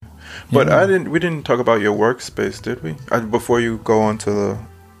But we didn't talk about your workspace, did we? Before you go on to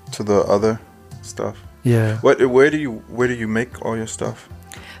the other stuff. Yeah. Where do you make all your stuff?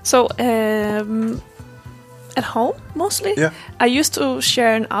 So at home mostly. Yeah. I used to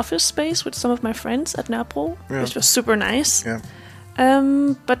share an office space with some of my friends at Nørrebro, which was super nice. Yeah.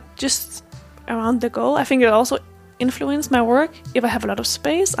 But just around the go, I think it also influenced my work. If I have a lot of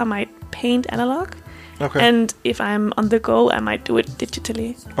space, I might paint analog. Okay. And if I'm on the go, I might do it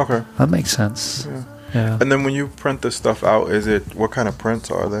digitally. Okay. That makes sense. Yeah. And then when you print this stuff out, what kind of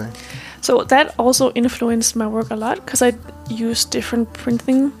prints are they? So that also influenced my work a lot because I use different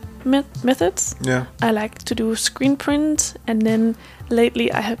printing methods. Yeah. I like to do screen print, and then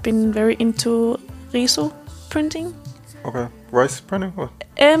lately I have been very into riso printing. Okay. Rice printing? What?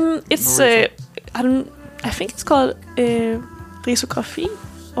 It's I think it's called risography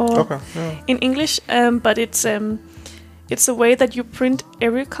or in English. But it's a way that you print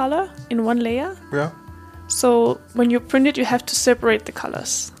every color in one layer. Yeah. So when you print it, you have to separate the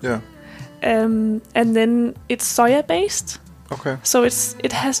colors. Yeah. And then it's soya based. Okay. So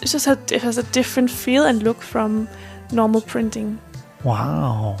it has a different feel and look from normal printing.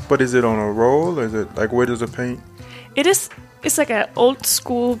 Wow. But is it on a roll? Or is it like, where does it paint? It's like an old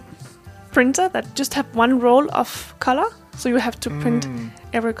school printer that just have one roll of color. So you have to print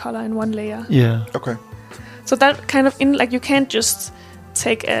every color in one layer. Yeah. Okay. So that kind of you can't just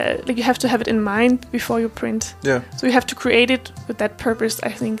take you have to have it in mind before you print. Yeah. So you have to create it with that purpose,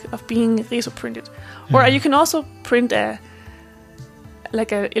 I think, of being riso printed. Or you can also print a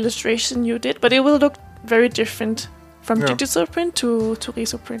illustration you did, but it will look very different from digital print to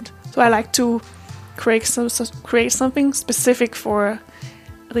riso print. So I like to create something specific for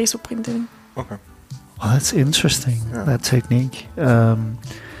riso printing. Okay. Well, that's interesting, that technique.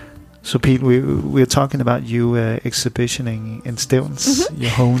 So, Pete, we're talking about you exhibitioning in Stevns,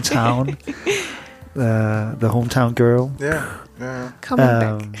 your hometown, the hometown girl. Yeah.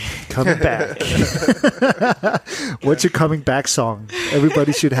 Coming back. What's your coming back song?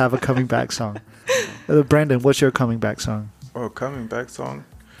 Everybody should have a coming back song. Brandon, what's your coming back song? Oh, coming back song?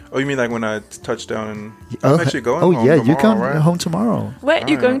 Oh, you mean like when I touch down and... I'm actually going home tomorrow, you're going home tomorrow. Wait,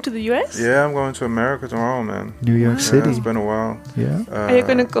 you going to the US? Yeah, I'm going to America tomorrow, man. New York City. It's been a while. Yeah. Are you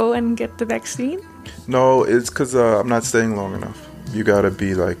going to go and get the vaccine? No, it's because I'm not staying long enough. You got to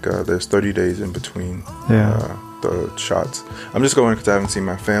be like... there's 30 days in between the shots. I'm just going because I haven't seen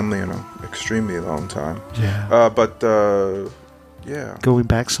my family in an extremely long time. Yeah. Going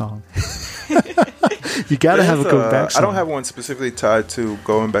back song. You gotta have a going back song. I don't have one specifically tied to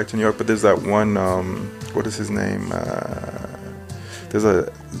going back to New York, but there's that one. What is his name? There's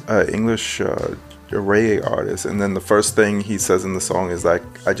a English reggae artist, and then the first thing he says in the song is like,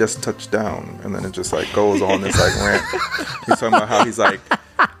 "I just touched down," and then it just like goes on this like rant. He's talking about how he's like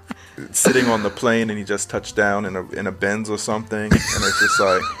sitting on the plane and he just touched down in a Benz or something, and it's just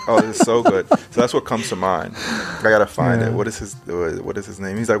like, oh, this is so good. So that's what comes to mind. I gotta find it. What is his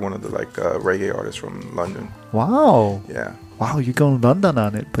name? He's like one of the reggae artists from London. Wow. Yeah. Wow, you're going London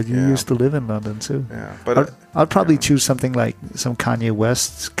on it, but you used to live in London too. Yeah, but I'd probably choose something like some Kanye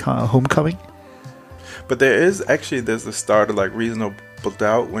West Homecoming. But there's the start of like Reasonable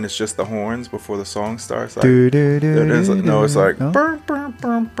Doubt when it's just the horns before the song starts. Like, it's like burn, burn,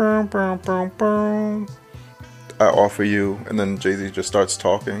 burn, burn, burn, burn, burn. I offer you, and then Jay-Z just starts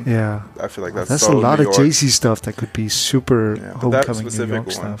talking. Yeah, I feel like that's a lot of Jay-Z stuff that could be super homecoming that specific New York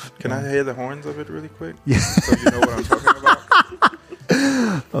one. stuff. Can I hear the horns of it really quick? Yeah, so you know what I'm talking about.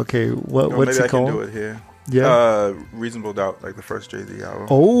 Okay, what's it called? Maybe I can do it here. Yeah, Reasonable Doubt, like the first Jay-Z album.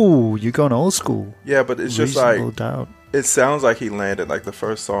 Oh, you're going old school. Yeah, but it's just Reasonable Doubt. It sounds like he landed. Like the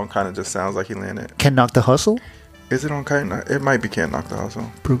first song kind of just sounds like he landed. Can't Knock the Hustle? Is it on It might be Can't Knock the Hustle.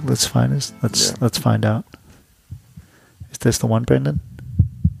 Let's find it. Let's find out. Is this the one, Brendan?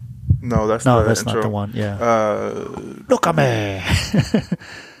 No, that's not intro. the one. Yeah. Look at me.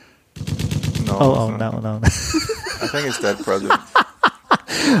 No. No. I think it's Dead President.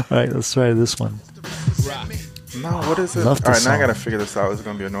 All right, let's try this one. No, what is it? All right, now I gotta figure this out. It's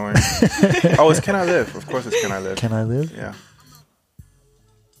gonna be annoying. It's Can I Live? Of course, it's Can I Live. Can I Live? Yeah.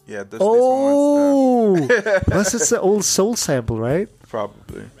 Yeah. This is an old soul sample, right?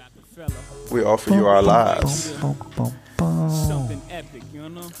 Probably. We offer you our lives.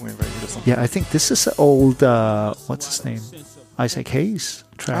 Yeah, I think this is an old. What's his name? Isaac Hayes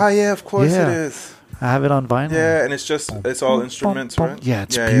track. Ah, yeah, of course it is. I have it on vinyl. Yeah, and it's all instruments, right? Yeah,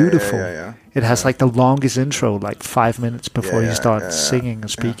 it's beautiful. Yeah. It has like the longest intro, like 5 minutes before you start singing and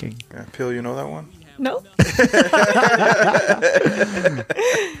speaking. Yeah. Peel, you know that one? No.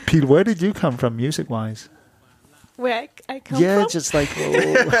 Pete, where did you come from music-wise? where I come from? Yeah, just like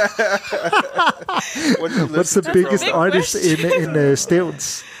what's the biggest artist in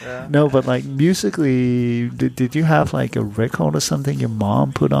Stevns? Yeah. No, but like musically, did you have like a record or something your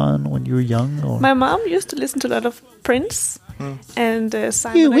mom put on when you were young? Or? My mom used to listen to a lot of Prince and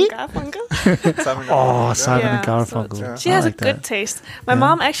Simon and Garfunkel. Simon and Garfunkel. So she has a good taste. My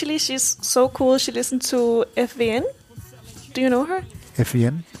mom actually, she's so cool. She listened to FVN. Do you know her?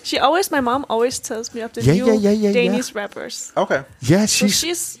 FVN? My mom always tells me of the new Danish rappers. Okay. Yeah,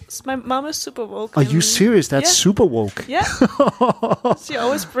 my mom is super woke. Are you serious? That's super woke. Yeah. She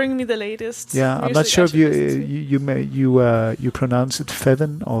always bring me the latest. Yeah, I'm not sure if you pronounce it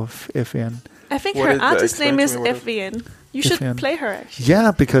Feven or FVN. I think her artist name is FVN. You should play her, actually.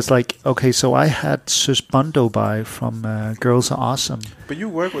 Yeah, because so I had Sus Bondo by from Girls Are Awesome. But you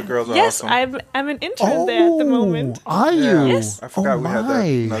work with Girls Are Awesome. Yes, I'm an intern there at the moment. Are you? Yes. I forgot we had that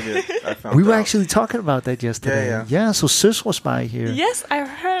nugget. We were actually talking about that yesterday. Yeah, so Sus was by here. Yes, I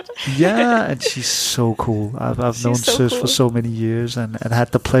heard. Yeah, and she's so cool. I've known Sus for so many years and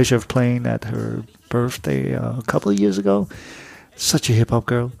had the pleasure of playing at her birthday a couple of years ago. Such a hip-hop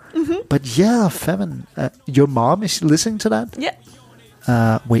girl. Mm-hmm. But yeah, Femin, your mom is listening to that?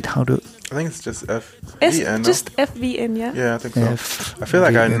 Yeah. Wait, how do... I think it's just FVN. It's just FVN, yeah. Yeah, I think so. I feel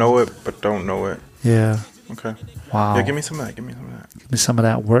like I know it, but don't know it. Yeah. Okay. Wow. Yeah, give me some of that. Give me some of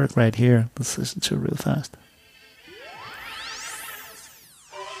that work right here. Let's listen to it real fast.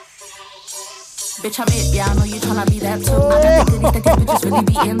 Bitch, I'm it, yeah, I know you tryna be that too. I got the goodies that these bitches really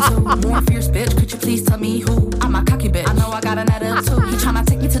be into. More fierce bitch, could you please tell me who? I'm a cocky bitch, I know I got an attitude. He tryna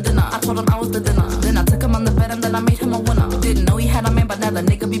take me to dinner, I told him I was the dinner. Then I took him on the bed and then I made him a winner. Didn't know he had a man, but now the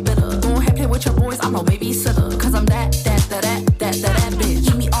nigga be bitter. Go ahead, play with your boys, I'm no babysitter. Cause I'm that bitch.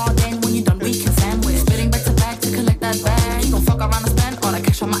 Give me all day when you done, we can sandwich. Spitting back to back to collect that bag. You gon' fuck around and spend all that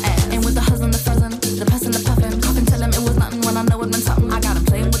cash on my ass. And with the hustle and the pheasant, the pest and the puffin'. Coughing, tell him it was nothing when I know it meant something. I got him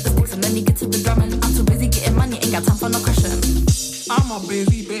playing with the sticks and then he get to the drumming. I'm too busy getting money, ain't got time for no cushion. I'm a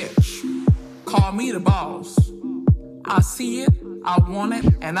busy bitch. Call me the boss. I see it, I want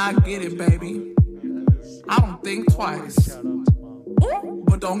it, and I get it, baby. I don't think twice.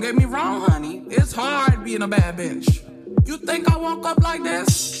 But don't get me wrong, honey. It's hard being a bad bitch. You think I woke up like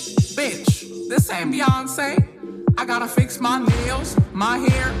this? Bitch, this ain't Beyonce. I gotta fix my nails, my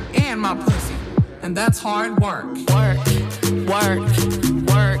hair, and my pussy. And that's hard work. Work,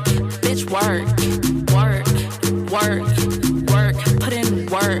 bitch, work, put in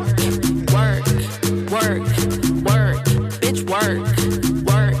work, bitch, work,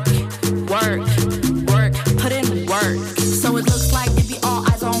 put in work. So it looks like it be all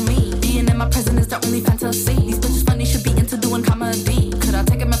eyes on me. Being in my prison is the only fantasy. These bitches funny should be into doing comedy. Could I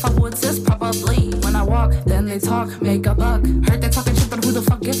take them if I would, sis? Probably. When I walk, then they talk, make a buck. Heard they talking shit, but who the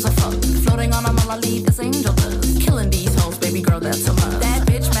fuck gives a fuck? Floating on them all I lead is angel dust. Killing these hoes, baby girl, that's a must. That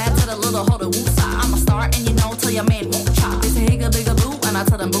bitch mad to the little hoe to woosah. I'm a star and you know till your man won't chop. They say higga bigga boo and I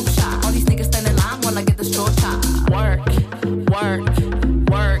tell them boop shot. All these niggas stand in line when I get this short chop. Work,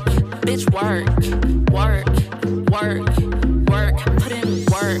 bitch, work, put in work, bitch, work, put in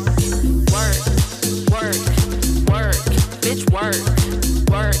work. Put in work. Put in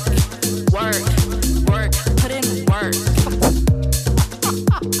work. Put in work. Put in work.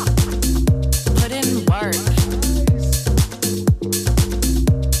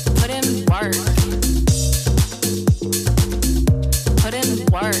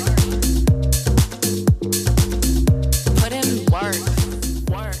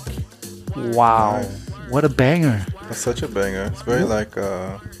 Wow. What a banger. That's such a banger. It's very like,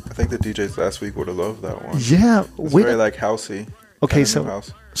 I think the DJs last week would have loved that one. Yeah. It's very like housey. Okay,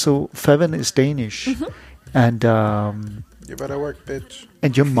 so Feven is Danish. Mm-hmm. And you better work, bitch.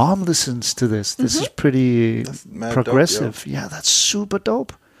 And your mom listens to this. This is pretty progressive. Dope, yeah, that's super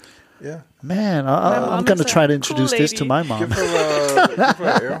dope. Yeah. Man, I'm going to try to introduce this to my mom. Give her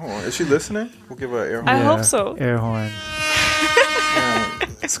an air horn. Is she listening? We'll give her an air horn. I hope so. Air horn.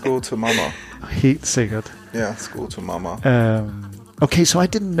 School to mama. Helt sikkert. Yeah, school to mama. Okay, so I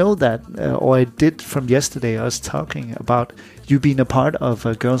didn't know that, or I did from yesterday. I was talking about you being a part of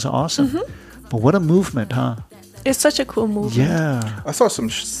Girls Are Awesome. Mm-hmm. But what a movement, huh? It's such a cool movement. Yeah. I saw some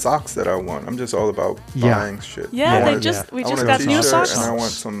socks that I want. I'm just all about buying shit. Yeah, we just got new socks. And I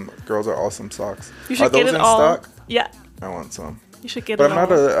want some Girls Are Awesome socks. You should get it in all. Stock? Yeah. I want some. You should get but it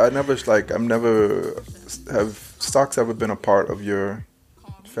I'm all. I've never have stocks ever been a part of your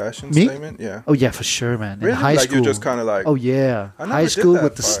fashion Me? statement? Yeah. Oh yeah, for sure, man. Really? In high like school, you're just kind of like. oh yeah, I never high did school that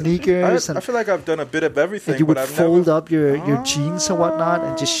with the part. sneakers, I feel like I've done a bit of everything. and you would but I've fold never, up your jeans and whatnot,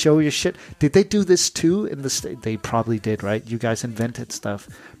 and just show your shit. Did they do this too in the state? They probably did, right? You guys invented stuff,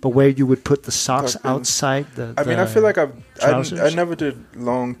 but where you would put the socks outside the. I mean, I feel like I never did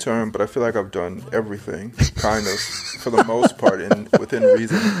long term, but I feel like I've done everything, kind of, for the most part, within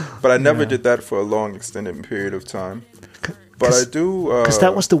reason. But I never did that for a long, extended period of time. But I do... Because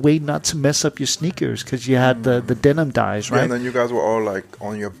that was the way not to mess up your sneakers, because you had the denim dyes, right? Yeah, and then you guys were all, like,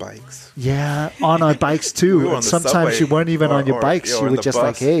 on your bikes. Yeah, on our bikes, too. We were on And the sometimes subway, you weren't even on your bikes. or You in were the just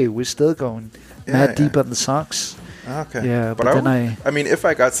like, bus. hey, we're still going mad deep on the socks. Okay. Yeah, but I then I mean, if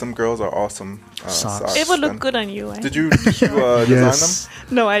I got some girls are awesome socks. It would look then- good on you. Did you design Yes.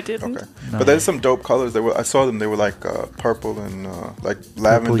 No, I didn't. them? Okay. No. But there's some dope colors. I saw them. They were like purple and like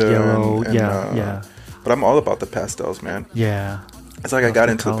lavender. yellow, and, yeah. But I'm all about the pastels, man. Yeah. It's like I Love got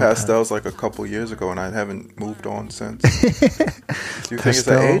the into the color pastels like a couple years ago, and I haven't moved on since. Do you think it's an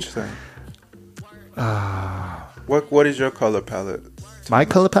Pastel? age thing? What is your color palette? My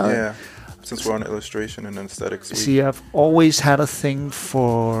color palette? Yeah. Since we're on illustration and aesthetics. See, I've always had a thing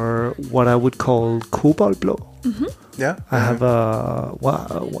for what I would call koboldblå. Yeah. I have a what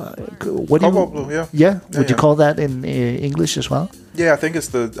do you? Cobalt blue, yeah. Yeah. Would you yeah. call that in English as well? Yeah, I think it's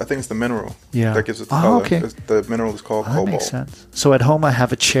the mineral. Yeah. That gives it the Oh, color. okay. The mineral is called Oh, that cobalt. makes sense. So at home, I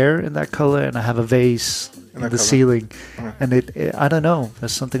have a chair in that color, and I have a vase in that the color. ceiling. Okay. And it, I don't know.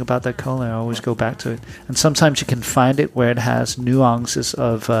 There's something about that color. I always go back to it. And sometimes you can find it where it has nuances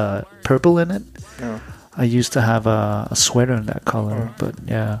of purple in it. Yeah. I used to have a sweater in that color, but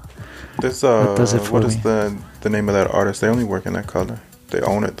yeah. There's That does it for what is me. the name of that artist? They only work in that color. They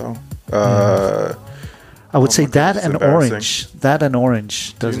own it though. I would say my that goodness, and it's embarrassing. orange. That and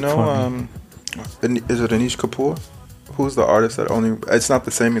orange Do does you it for me. know? Is it Anish Kapoor? Who's the artist that only? It's not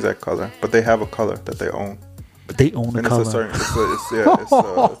the same exact color, but they have a color that they own. But they own the And color. it's a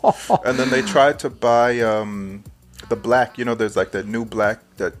certain. And then they tried to buy the black. You know, there's like that new black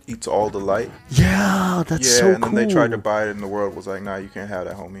that eats all the light. Yeah, that's Yeah, so and cool. then they tried to buy it, and the world was like, "Nah, you can't have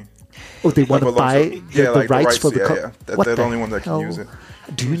that, homie." Oh, they want to Like, well, buy also- yeah, the like the rights rights, for the yeah, color. yeah. What They're the the only one that can hell? use it.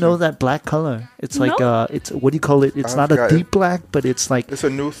 Do you know that black color? It's like No. it's what do you call it? It's I not a forgot deep it. black, but it's like It's a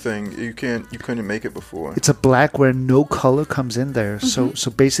new thing. You couldn't make it before. it's a black where no color comes in there. So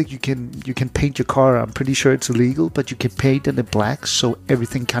basically you can paint your car. I'm pretty sure it's illegal, but you can paint it in black, so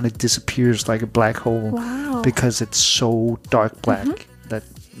everything kind of disappears like a black hole. Wow. Because it's so dark black that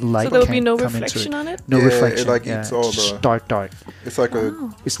light So there will be can't no come reflection into it. on it? No Yeah, it, reflection. like, yeah, eats all it's just the- dark. It's like a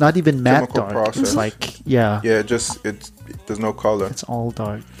It's not even matte Chemical dark. process. It's like yeah, there's no color. it's all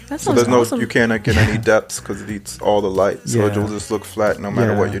dark. That So sounds there's no awesome. you can't get any depths because it eats all the light. So Yeah. it'll just look flat no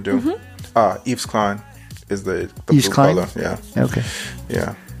matter Yeah. what you do. Yves Klein is the Yves blue Klein? color. Yeah, Okay.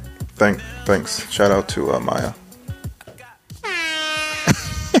 yeah. Thanks. Shout out to Maya.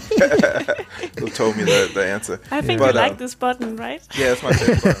 Who told me the answer? I think But, you like this button, right? Yeah, it's my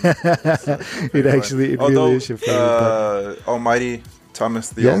favorite button. It actually Although, really is your favorite button. Almighty Thomas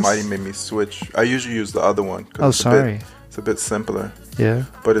the Yes. Almighty made me switch. I usually use the other one. 'cause Oh, it's sorry. It's a bit simpler, Yeah.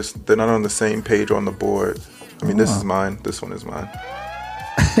 but they're not on the same page on the board. I mean, this Oh. is mine. This one is mine.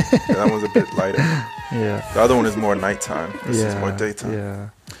 Yeah, that one's a bit lighter. Yeah. The other one is more nighttime. This is more daytime. Yeah.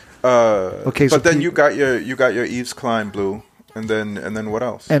 Okay, so but then pe- you got your Yves Klein blue, and then what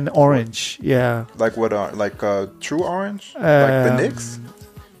else? And orange. Yeah. Like what? True orange? Like the Um, Knicks?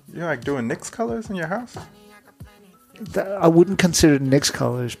 You're like doing Knicks colors in your house? I wouldn't consider NYX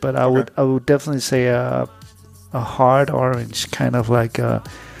colors, but I would definitely say a hard orange, kind of like a.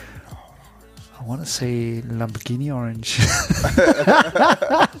 I want to say Lamborghini orange.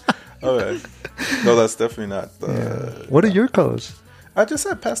 Okay. No, that's definitely not. What are your colors? I just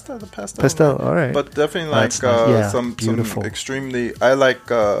said pastel. The pastel. Pastel. All right. But definitely like That's nice. Yeah, some beautiful. extremely. I like.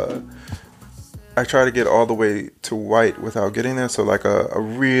 I try to get all the way to white without getting there. So like a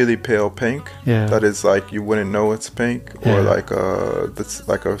really pale pink. Yeah. That is like you wouldn't know it's pink, Yeah. or like that's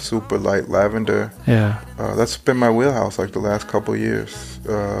like a super light lavender. Yeah. That's been my wheelhouse like the last couple years.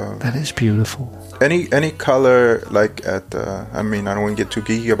 That is beautiful. Any color like at I mean I don't want to get too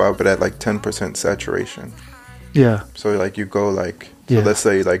geeky about it, but at like 10% saturation. Yeah. So like you go like Yeah. so let's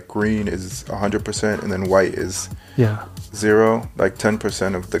say like green is 100% and then white is Yeah. 0. Like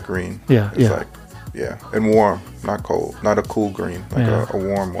 10% of the green. Yeah, Is yeah. like and warm, not cold, not a cool green, like Yeah. a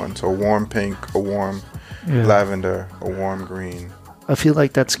warm one. So a warm pink, a warm Yeah. lavender, a warm green. I feel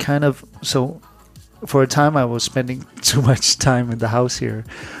like that's kind of so. For a time, I was spending too much time in the house here,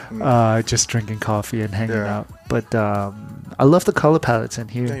 just drinking coffee and hanging Yeah. out. But I love the color palettes in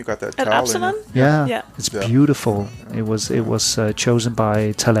here. Yeah, you got that At towel in Absalon? it. Yeah. Yeah. It's beautiful. Yeah. It was chosen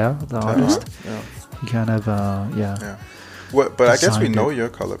by Taler, the artist. Yeah. He kind of What? But I guess we know your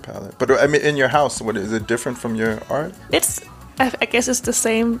color palette. But I mean, in your house, what is it different from your art? I guess it's the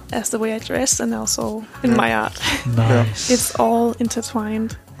same as the way I dress, and also in my art. Nice. It's all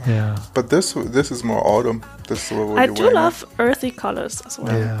intertwined. Yeah. But this is more autumn. This is what I do love earthy colors as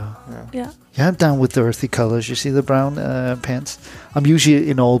well. Yeah, I'm down with the earthy colors. You see the brown pants? I'm usually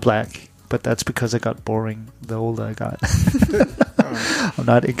in all black, but that's because I got boring the older I got. I'm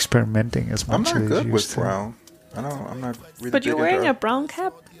not experimenting as much. I'm not as good with used to. brown. I'm not really. But you're wearing a brown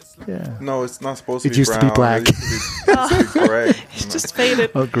cap? Yeah. No, it's not supposed to be It used brown. to be black. It used to be gray. It's just faded.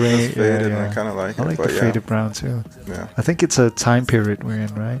 Oh, grey. It's faded, yeah. and I kind of like I it. like But the faded brown too. Yeah. I think it's a time period we're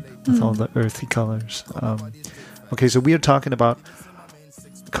in, right? With all the earthy colors. Okay, so we are talking about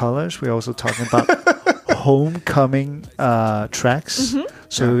colors. We're also talking about homecoming tracks. Mm-hmm.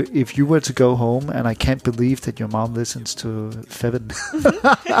 So if you were to go home, and I can't believe that your mom listens to Feven,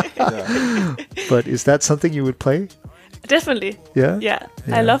 but is that something you would play? Definitely. Yeah?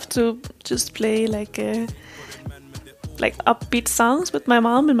 I love to just play like upbeat songs with my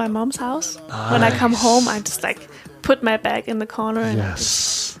mom in my mom's house. Nice. When I come home, I just like put my bag in the corner and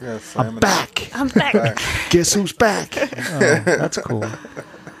yes, I'm back. I'm back. Guess who's back? Oh, that's cool.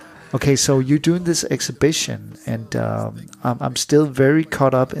 Okay, so you're doing this exhibition, and I'm still very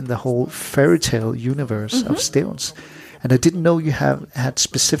caught up in the whole fairy tale universe of Stevns. And I didn't know you had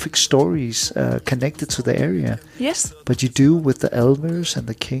specific stories connected to the area. Yes. But you do with the elders and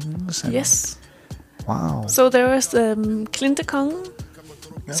the kings. And yes. Wow. So there was Klintekong.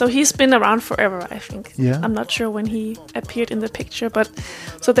 Yeah. So he's been around forever, I think. Yeah. I'm not sure when he appeared in the picture, but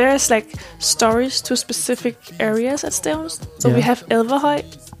so there's like stories to specific areas at Stevns. So we have Elverhøj,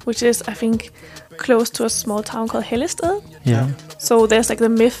 which is, I think, close to a small town called Hellested. Yeah. So there's like the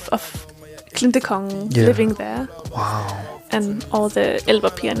myth of Klintekong living there. Wow. And all the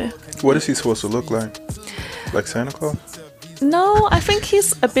elverpigerne. What is he supposed to look like? Like Santa Claus? No, I think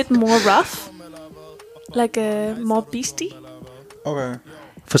he's a bit more rough. Like a more beastie. Okay.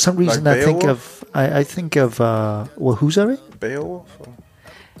 For some reason, like I think of who's are it? Beowulf? Or?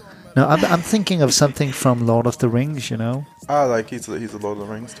 No, I'm thinking of something from Lord of the Rings, you know. Like he's a Lord of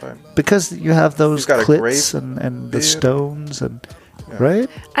the Rings type. Because you have those cliffs and the stones and right.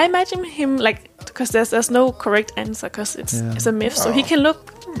 I imagine him like because there's no correct answer because it's a myth, so he can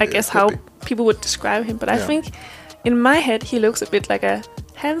look I guess how people would describe him. But I think in my head he looks a bit like a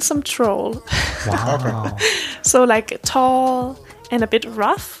handsome troll. Wow. So like tall and a bit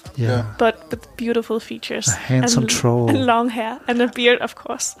rough. Yeah. But with beautiful features. A handsome troll. And long hair. And a beard, of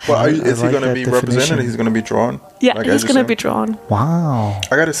course. Well, is he going to be represented? He's going to be drawn? Yeah, like he's going to be drawn. Wow.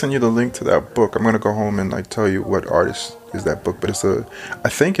 I got to send you the link to that book. I'm going to go home and like tell you what artist is that book. But I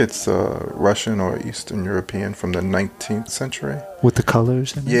think it's Russian or Eastern European from the 19th century. With the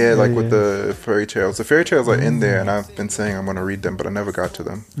colors? In it? With the fairy tales. The fairy tales are in there, and I've been saying I'm going to read them, but I never got to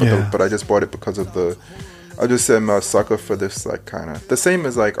them. But I just bought it because of I just said I'm a sucker for this, like, kind of the same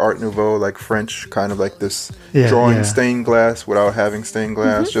as like Art Nouveau, like French, kind of like this drawing stained glass without having stained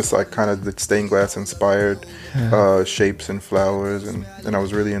glass, just like kind of the stained glass inspired shapes and flowers, and I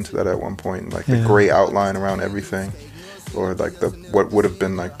was really into that at one point, like the gray outline around everything, or like what would have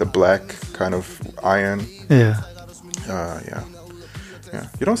been like the black kind of iron. Yeah.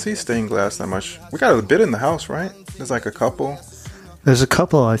 You don't see stained glass that much. We got a bit in the house, right? There's like a couple. There's a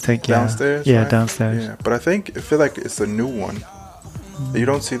couple, I think, downstairs. Yeah, right? Downstairs. Yeah, but I feel like it's a new one. You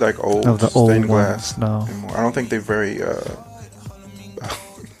don't see like old old stained glass no. anymore. I don't think they're very.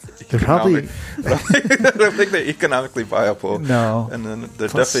 They're probably. I don't think they're economically viable. No, and then they're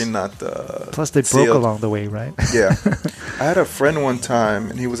definitely not. Plus, they broke along the way, right? Yeah, I had a friend one time,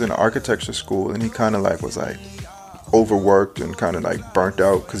 and he was in architecture school, and he kind of like was like overworked and kind of like burnt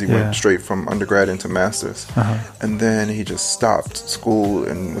out because he went straight from undergrad into masters, and then he just stopped school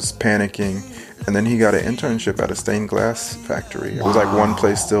and was panicking, and then he got an internship at a stained glass factory. It was like one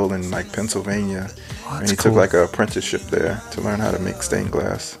place still in like Pennsylvania, and he took like an apprenticeship there to learn how to make stained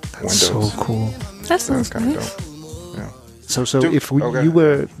glass windows. So cool. That sounds kind nice. of dope. Yeah. So if you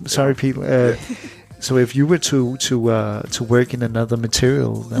were people. So if you were to work in another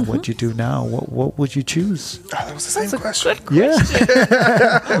material than what you do now, what would you choose? Oh, that was the same question. Good question.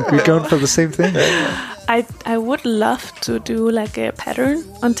 Yeah. We're going for the same thing. I would love to do like a pattern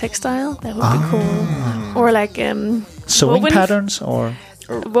on textile. That would be cool. Or like sewing patterns or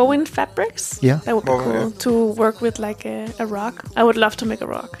woven fabrics. Yeah. That would be cool to work with like a rock. I would love to make a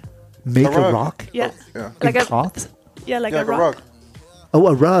rock. Make a rock? Yeah. Oh, yeah. Like a cloth? Yeah, like a rock. Oh,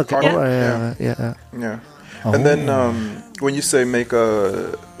 a rug. Yeah. Yeah. And then when you say make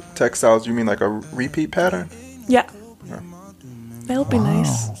a textiles, you mean like a repeat pattern? Yeah. Yeah. That would be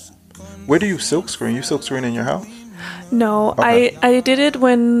nice. Where do you silk screen? You silk screen in your house? No, Okay. I did it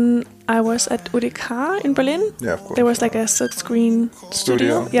when I was at UDK in Berlin. Yeah, of course. There was like a silk screen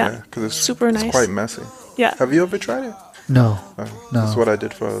studio. Yeah, because it's super nice. It's quite messy. Yeah. Have you ever tried it? No. No. No. That's what I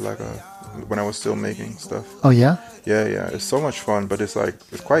did for when I was still making stuff. Oh yeah. Yeah. It's so much fun, but it's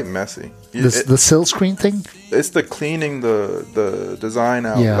quite messy. The silk screen thing. It's the cleaning the design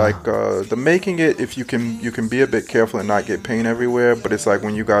out. Yeah. Like the making it. If you can be a bit careful and not get paint everywhere. But it's like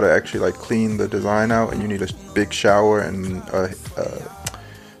when you gotta actually like clean the design out, and you need a big shower and a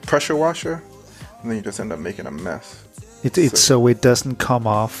pressure washer, and then you just end up making a mess. So it doesn't come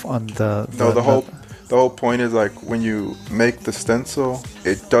off on the The whole point is like when you make the stencil,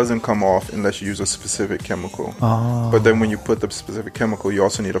 it doesn't come off unless you use a specific chemical. Oh. But then when you put the specific chemical, you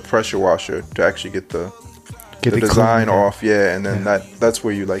also need a pressure washer to actually get the design clean, off. Yeah, and then that's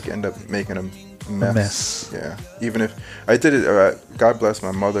where you like end up making a mess. Yeah, even if I did it, God bless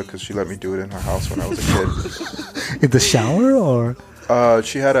my mother because she let me do it in her house when I was a kid. In the shower or?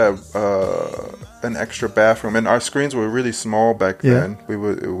 She had an extra bathroom, and our screens were really small back then. They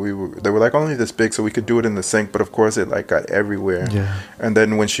were like only this big, so we could do it in the sink. But of course, it like got everywhere. Yeah. And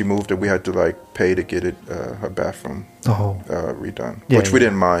then when she moved it, we had to like pay to get it her bathroom redone, which we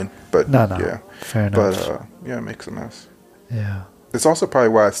didn't mind. But no, yeah, fair enough. But it makes a mess. Yeah. It's also probably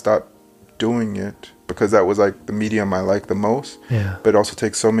why I stopped doing it, because that was like the medium I like the most. Yeah. But it also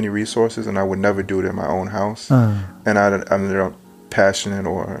takes so many resources, and I would never do it in my own house. And I'm not passionate,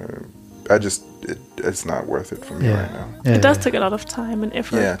 or it's not worth it for me right now. Yeah, it does take a lot of time and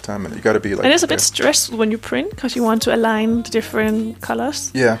effort. Yeah, time, and you got to be like. And it's a bit stressful when you print because you want to align the different colors.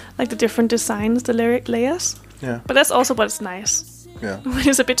 Yeah. Like the different designs, the layers. Yeah. But that's also what's nice. Yeah. When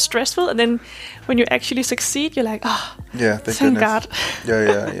it's a bit stressful, and then when you actually succeed, you're like, oh. Yeah. Thank God.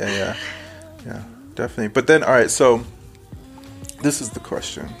 Yeah. Definitely. But then, all right. So, this is the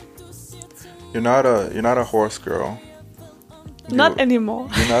question. You're not a horse girl. Not anymore.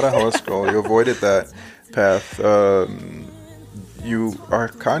 You're not a horse girl. You avoided that path. You are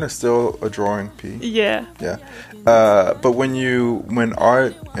kind of still a drawing P. Yeah. Yeah. But when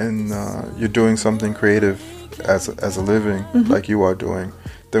art and you're doing something creative as a living, like you are doing,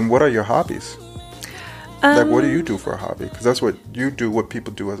 then what are your hobbies? Like, what do you do for a hobby? Because that's what you do, what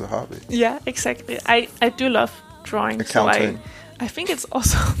people do as a hobby. Yeah, exactly. I do love drawing. Accounting. So I think it's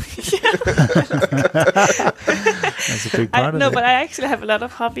also That's a big part of it. No, but I actually have a lot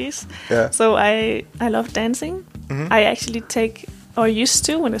of hobbies. Yeah. So I love dancing. I actually take, or used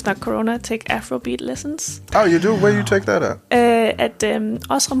to when it's not Corona, take Afrobeat lessons. Oh, you do? Where you take that at? At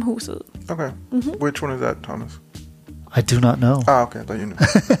Osramhuset. Okay. Which one is that, Thomas? I do not know. Ah, okay. I thought you knew.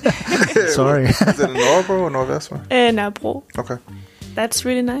 Sorry. Is it in Nørrebro or Nordvest? Nørrebro. Okay. That's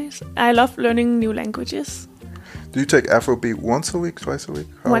really nice. I love learning new languages. Do you take Afrobeat once a week, twice a week?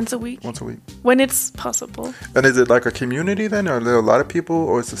 Once a week. Once a week. When it's possible. And is it like a community then? Are there a lot of people,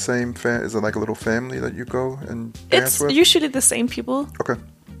 or it's the same is it like a little family that you go and dance with? It's usually the same people. Okay.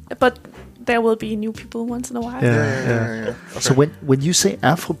 But there will be new people once in a while. Yeah. Okay. So when you say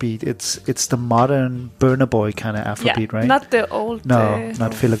Afrobeat, it's the modern Burna Boy kind of Afrobeat, right? Not the old.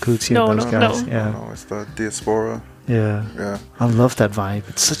 Not Fela Kuti and those guys. No, it's the diaspora. Yeah. I love that vibe.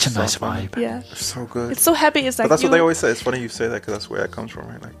 It's such a nice vibe. Yeah. It's so good. It's so happy. It's like but that's what they always say. It's funny you say that because that's where it comes from,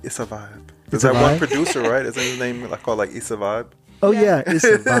 right? Like, it's a vibe. There's that one producer, right? Isn't his name called like It's a Vibe? Oh yeah, it's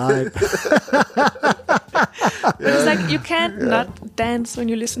a vibe. It's like you can't not dance when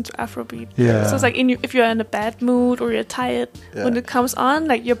you listen to Afrobeat. Yeah. So it's like if you're in a bad mood or you're tired, when it comes on,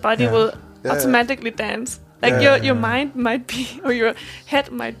 like your body will automatically dance. Like your mind might be, or your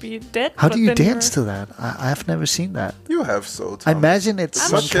head might be dead. How do you dance to that? I've never seen that. You have so. I imagine it's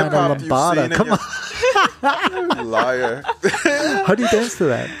some kind of lambada. Come on, liar. How do you dance to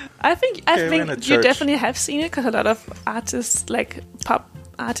that? I think you definitely have seen it because a lot of artists, like pop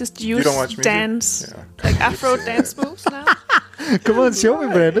artists, use dance, like Afro dance moves now. Come on, show me,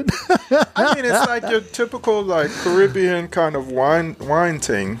 Brandon. I mean, it's like your typical like Caribbean kind of wine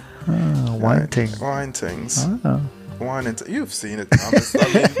thing. Wine things. You've seen it, Thomas. I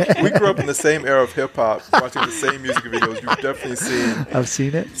mean, we grew up in the same era of hip hop, watching the same music videos. You've definitely seen. I've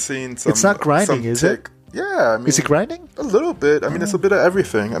seen it. Seen some. It's not grinding, is it? Yeah, I mean, is it grinding? A little bit. I mean, it's a bit of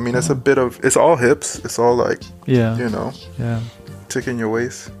everything. I mean, it's a bit of. It's all hips. It's all like. You know. Yeah. Ticking your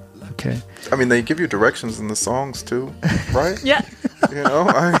waist. Okay. I mean, they give you directions in the songs too, right? Yeah. You know,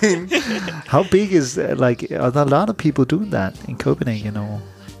 I mean. How big is are there a lot of people doing that in Copenhagen or?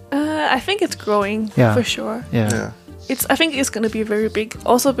 I think it's growing for sure. Yeah. I think it's going to be very big.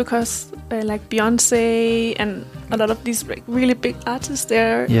 Also because like Beyonce and a lot of these really big artists,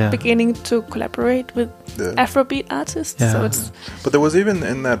 they're beginning to collaborate with Afrobeat artists. Yeah. So it's. But there was even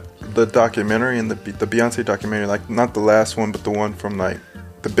in the documentary, in the Beyonce documentary, like not the last one, but the one from like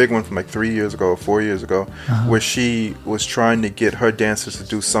the big one from like 3 years ago or 4 years ago, where she was trying to get her dancers to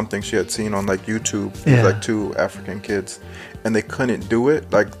do something she had seen on like YouTube with like 2 African kids, and they couldn't do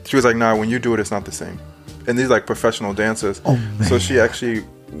it. Like she was like, "Nah, when you do it, it's not the same." And these like professional dancers. Oh, man. So she actually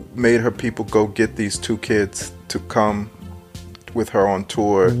made her people go get these 2 kids to come with her on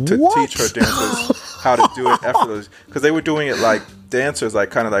tour to teach her dancers how to do it effortlessly, because they were doing it like dancers, like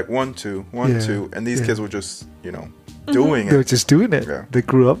kind of like 1 2 1 2, and these kids were just doing it. They were just doing it. Yeah. They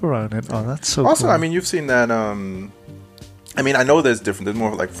grew up around it. Oh, that's so also, cool. I mean, you've seen that. I mean, I know there's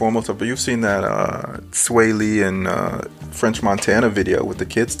more like formal stuff, but you've seen that Sway Lee and French Montana video with the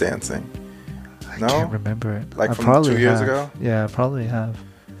kids dancing. I can't remember it. Like from 2 years ago? Yeah, I probably have.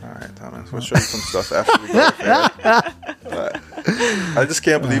 All right, Thomas, we'll show you some stuff after we go there. I just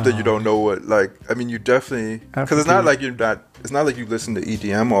can't believe that you don't know what, like, I mean, you definitely, because it's not like it's not like you listen to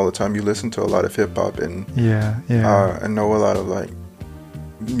EDM all the time. You listen to a lot of hip hop and and know a lot of like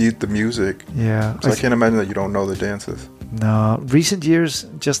the music. Yeah. So I can't imagine that you don't know the dances. No, recent years,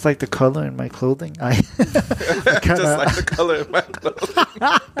 just like the color in my clothing, I kinda, just like the color in my clothing.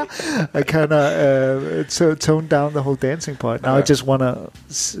 I kind of toned down the whole dancing part. Now I just want to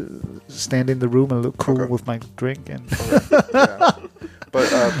stand in the room and look cool with my drink, and But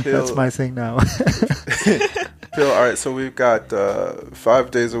Phil, that's my thing now. Phil, all right. So we've got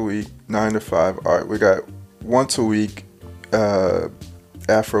 5 days a week, 9 to 5. All right, we got once a week.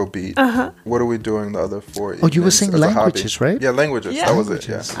 Afrobeat. What are we doing the other 4 evenings? Oh, you were saying languages, right? Yeah, languages. Yeah. That was it.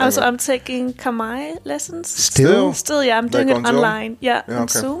 Yeah. Also, I'm taking Khmer lessons. Still, yeah. I'm doing like it on online. Zoom? On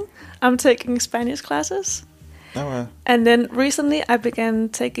Zoom. I'm taking Spanish classes. Oh, wow. And then recently, I began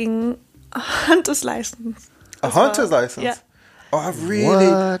taking a hunter's license. A hunter's license? Yeah. Oh, I really...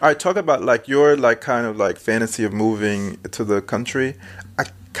 All right, talk about like your like kind of like fantasy of moving to the country. I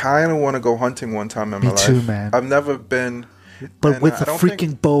kind of want to go hunting one time in my life. Me too, man. I've never been... But with a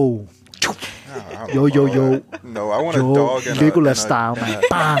freaking bow. Yo. No, I want a dog and Legolas style, man.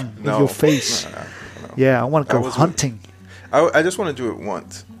 Bang! No, with your face. No. Yeah, I want to go hunting. I just want to do it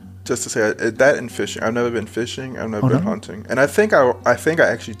once. Just to say that and fishing. I've never been fishing. I've never been hunting. And I think I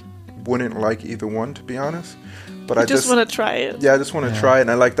actually wouldn't like either one, to be honest. But I just want to try it. Yeah, I just want to try it.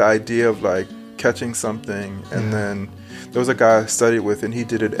 And I like the idea of like catching something and then... There was a guy I studied with, and he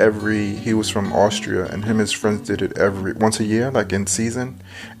did it he was from Austria, and him and his friends did it once a year, like in season.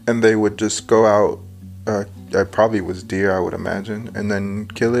 And they would just go out, it probably was deer, I would imagine, and then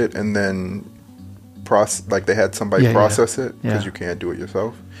kill it, and then they had somebody process it, because you can't do it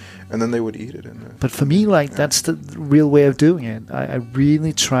yourself. And then they would eat it. But for me, like, that's the real way of doing it. I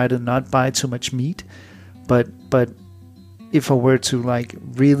really try to not buy too much meat, but if I were to like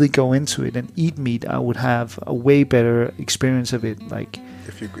really go into it and eat meat, I would have a way better experience of it. Like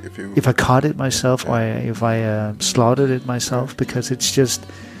if I caught it myself, or if I slaughtered it myself, because it's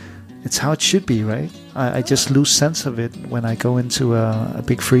how it should be, right? I just lose sense of it when I go into a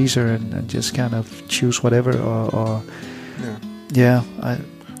big freezer and just kind of choose whatever.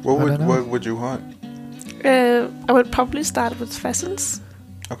 What would you hunt? I would probably start with pheasants.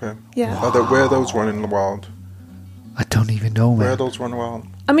 Okay. Yeah. Where are those running in the wild? I don't even know, man. Where are those running wild?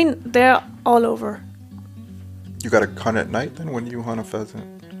 I mean, they're all over. You got to hunt at night then when you hunt a pheasant?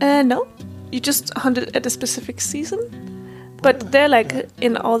 No. You just hunt it at a specific season. But they're like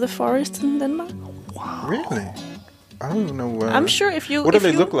in all the forests in Denmark. Wow. Really? I don't even know where. I'm sure if you... What do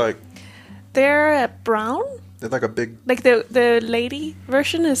they look like? They're brown. They're like a big... Like the lady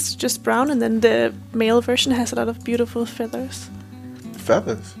version is just brown, and then the male version has a lot of beautiful feathers.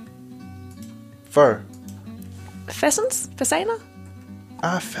 Feathers? Fur? Pheasants? Fasaner?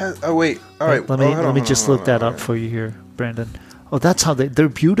 Oh, wait. All right. Let me just look that up for you here, Brandon. Oh, that's how they're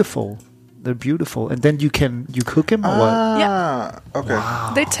beautiful. They're beautiful. And then you cook them or what? Yeah. Okay.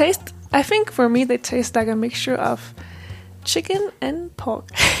 Wow. They taste, I think for me, they taste like a mixture of chicken and pork.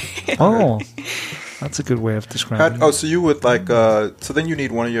 Oh, that's a good way of describing it. So you would like, so then you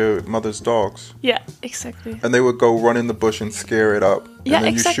need one of your mother's dogs. Yeah, exactly. And they would go run in the bush and scare it up. Yeah, and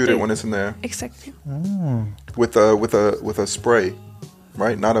then exactly. you shoot it when it's in there. Exactly. With a spray,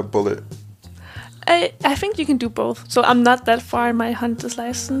 right? Not a bullet. I think you can do both. So I'm not that far in my hunter's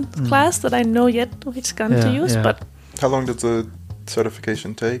license class that I know yet which gun to use. Yeah. But how long does the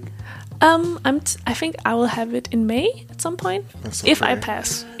certification take? I think I will have it in May at some point if I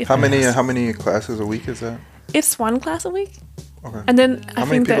pass. How many classes a week is that? It's 1 class a week. Okay. And then how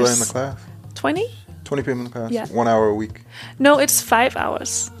many people are in the class? 20. 20 people in the class. Yeah. 1 hour a week. No, it's 5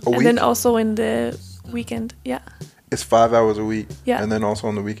 hours. A week? And then also in the weekend. Yeah. It's 5 hours a week. Yeah. And then also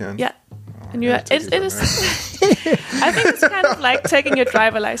on the weekend. Yeah. And you it is. I think it's kind of like taking your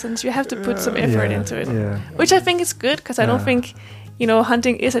driver license. You have to put some effort into it, which I think is good because I don't think,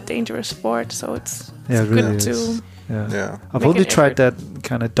 hunting is a dangerous sport. So it's it good really to. Is. Yeah. I've make only an tried effort. that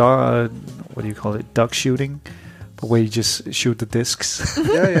kind of dog. What do you call it? Duck shooting, but where you just shoot the discs.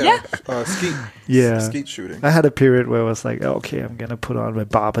 Skeet. Yeah. Skeet shooting. I had a period where I was like, okay, I'm gonna put on my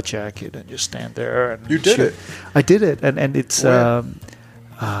barber jacket and just stand there and You did shoot. it. I did it, and it's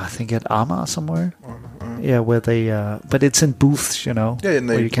I think at Amager somewhere. Yeah, where they but it's in booths, Yeah, and where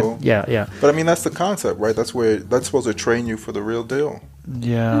they you can. Yeah. But I mean, that's the concept, right? That's supposed to train you for the real deal.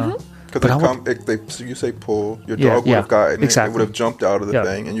 Yeah. Because you say pull, your dog would have gotten it. It would have jumped out of the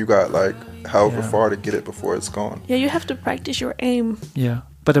thing, and you got like however far to get it before it's gone. Yeah, you have to practice your aim. Yeah,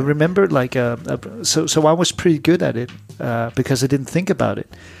 but I remember like so I was pretty good at it because I didn't think about it,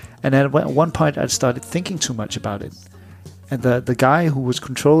 and then at one point I started thinking too much about it, and the guy who was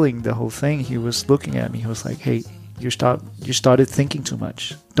controlling the whole thing, he was looking at me. He was like, "Hey, you started thinking too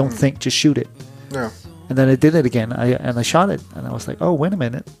much. Don't think, just shoot it." Yeah. And then I did it again. I shot it, and I was like, "Oh, wait a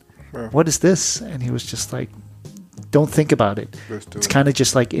minute, what is this?" And he was just like, "Don't think about it. It's kind of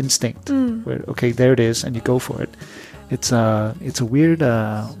just like instinct. Where okay, there it is, and you go for it." It's a weird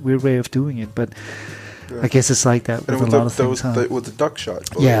way of doing it, but I guess it's like that with a lot of things. With the duck shots.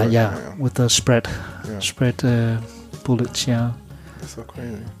 Yeah, with the spread bullets. Yeah, that's so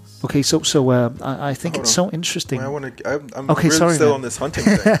crazy. Okay, so I think it's so interesting. I'm really still on this hunting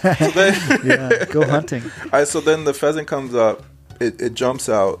thing. So then, go hunting. All right, so then the pheasant comes up, it jumps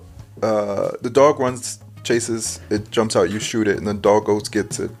out, the dog chases, it jumps out, you shoot it, and the dog goes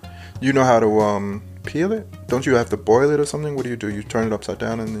gets it. You know how to peel it? Don't you have to boil it or something? What do? You turn it upside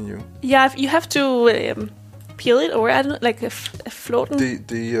down and then you... Yeah, you have to peel it, or I don't know, like a floating...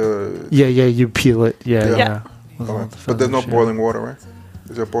 you peel it. Yeah. Okay. But there's no boiling water, right?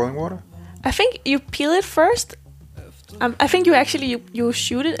 Is there boiling water? I think you peel it first. I think you actually you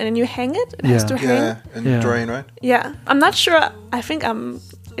shoot it and then you hang it. It has to hang. And drain, right? Yeah, I'm not sure. I think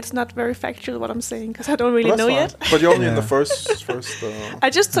it's not very factual what I'm saying because I don't really know yet. But you're only in the first. I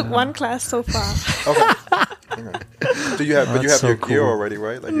just took one class so far. Okay. Do you have? But you have your gear already,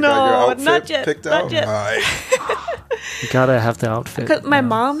 right? Like you got your outfit not yet. picked not out. Yet. You gotta have the outfit. Because my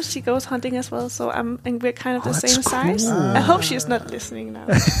mom, she goes hunting as well, so and we're kind of the same size. I hope she's not listening now.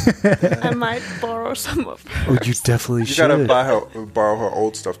 I might borrow some of her. Oh, you definitely should. You gotta borrow her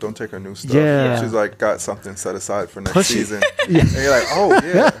old stuff. Don't take her new stuff. Yeah. She's like got something set aside for next season. And you're like, oh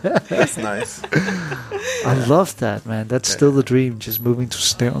yeah, that's nice. I love that, man. That's still the dream. Just moving to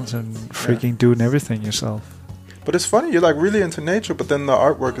Stevns and freaking doing everything yourself. But it's funny, you're like really into nature, but then the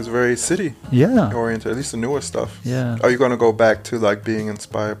artwork is very city oriented, at least the newer stuff. Yeah. Are you going to go back to like being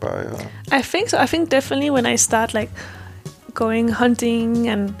inspired by... I think so. I think definitely when I start like going hunting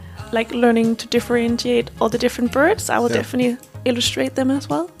and like learning to differentiate all the different birds, I will definitely illustrate them as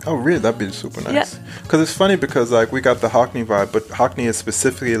well. Oh really? That'd be super nice. Because it's funny because like we got the Hockney vibe, but Hockney is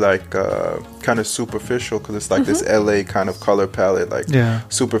specifically like kind of superficial because it's like this LA kind of color palette, like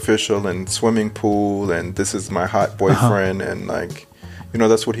superficial and swimming pool and this is my hot boyfriend and like,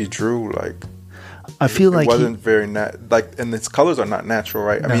 that's what he drew. Like I feel it wasn't very and its colors are not natural,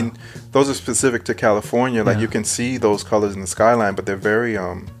 right? No. I mean, those are specific to California. Like you can see those colors in the skyline, but they're very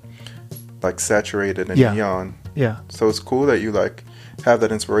like saturated and neon. Yeah. So it's cool that you like have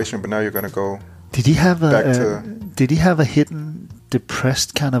that inspiration, but now you're gonna go. Did he have a hidden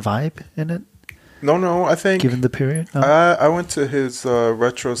depressed kind of vibe in it? No. I think given the period, I went to his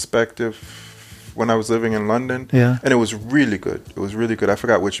retrospective when I was living in London. Yeah. And it was really good. I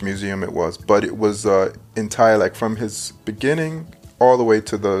forgot which museum it was, but it was entire like from his beginning all the way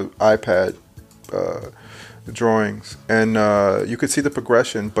to the iPad drawings, and you could see the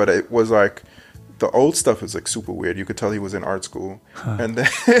progression, but it was like. The old stuff is like super weird. You could tell he was in art school, and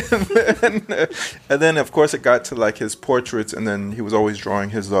then of course it got to like his portraits, and then he was always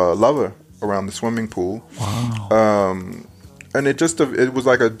drawing his lover around the swimming pool. Wow! And it was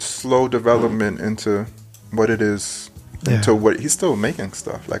like a slow development into what it is, into what he's still making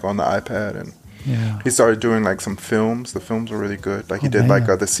stuff like on the iPad, and he started doing like some films. The films were really good. Like he did like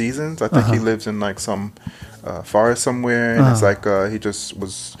the seasons. I think he lives in like some forest somewhere, and it's like he just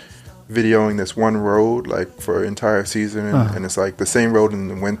was. Videoing this one road like for an entire season and it's like the same road in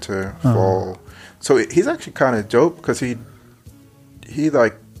the winter, fall. So he's actually kind of dope because he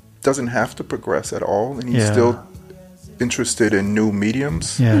like doesn't have to progress at all and he's still interested in new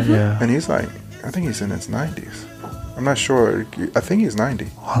mediums. And he's like, I think he's in his 90s. I'm not sure. I think he's 90.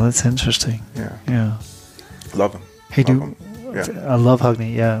 Wow, that's interesting. Yeah. Love him. Hey, Yeah. I love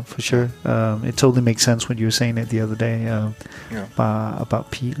Hogney. Yeah, for sure. It totally makes sense when you were saying it the other day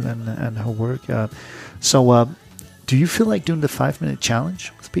about Pete and her work. So, do you feel like doing the 5-minute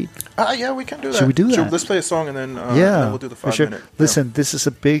challenge with Pete? Yeah, we can do that. Should we do that? Let's play a song and then we'll do the 5-minute. Listen, this is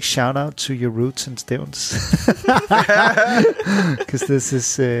a big shout out to your roots in Stevns. Because this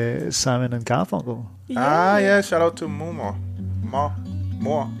is Simon and Garfunkel. Yeah. Shout out to More.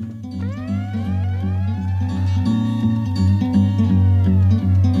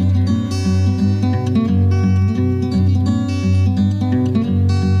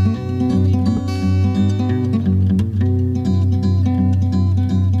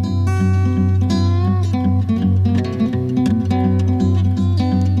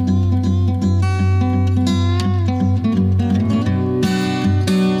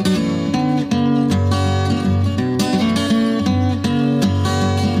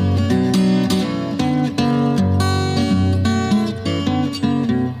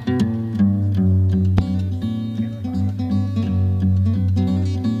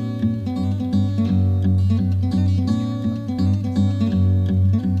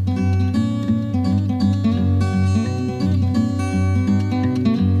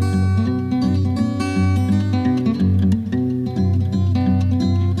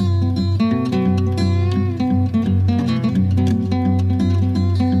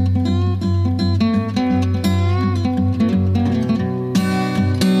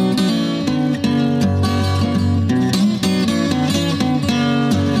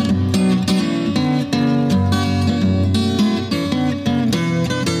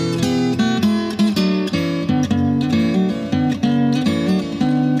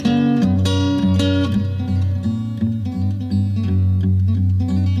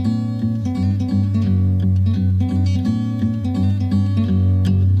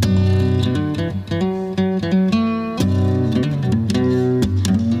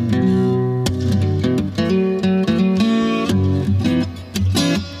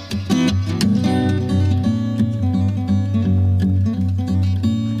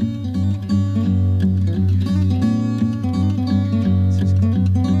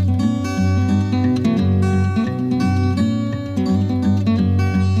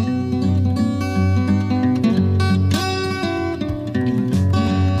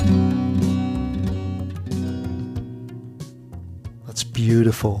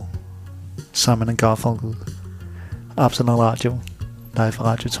 Beautiful. Simon and Garfunkel. Absolut Radio. Live fra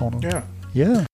Radiotårnet. Yeah. Yeah.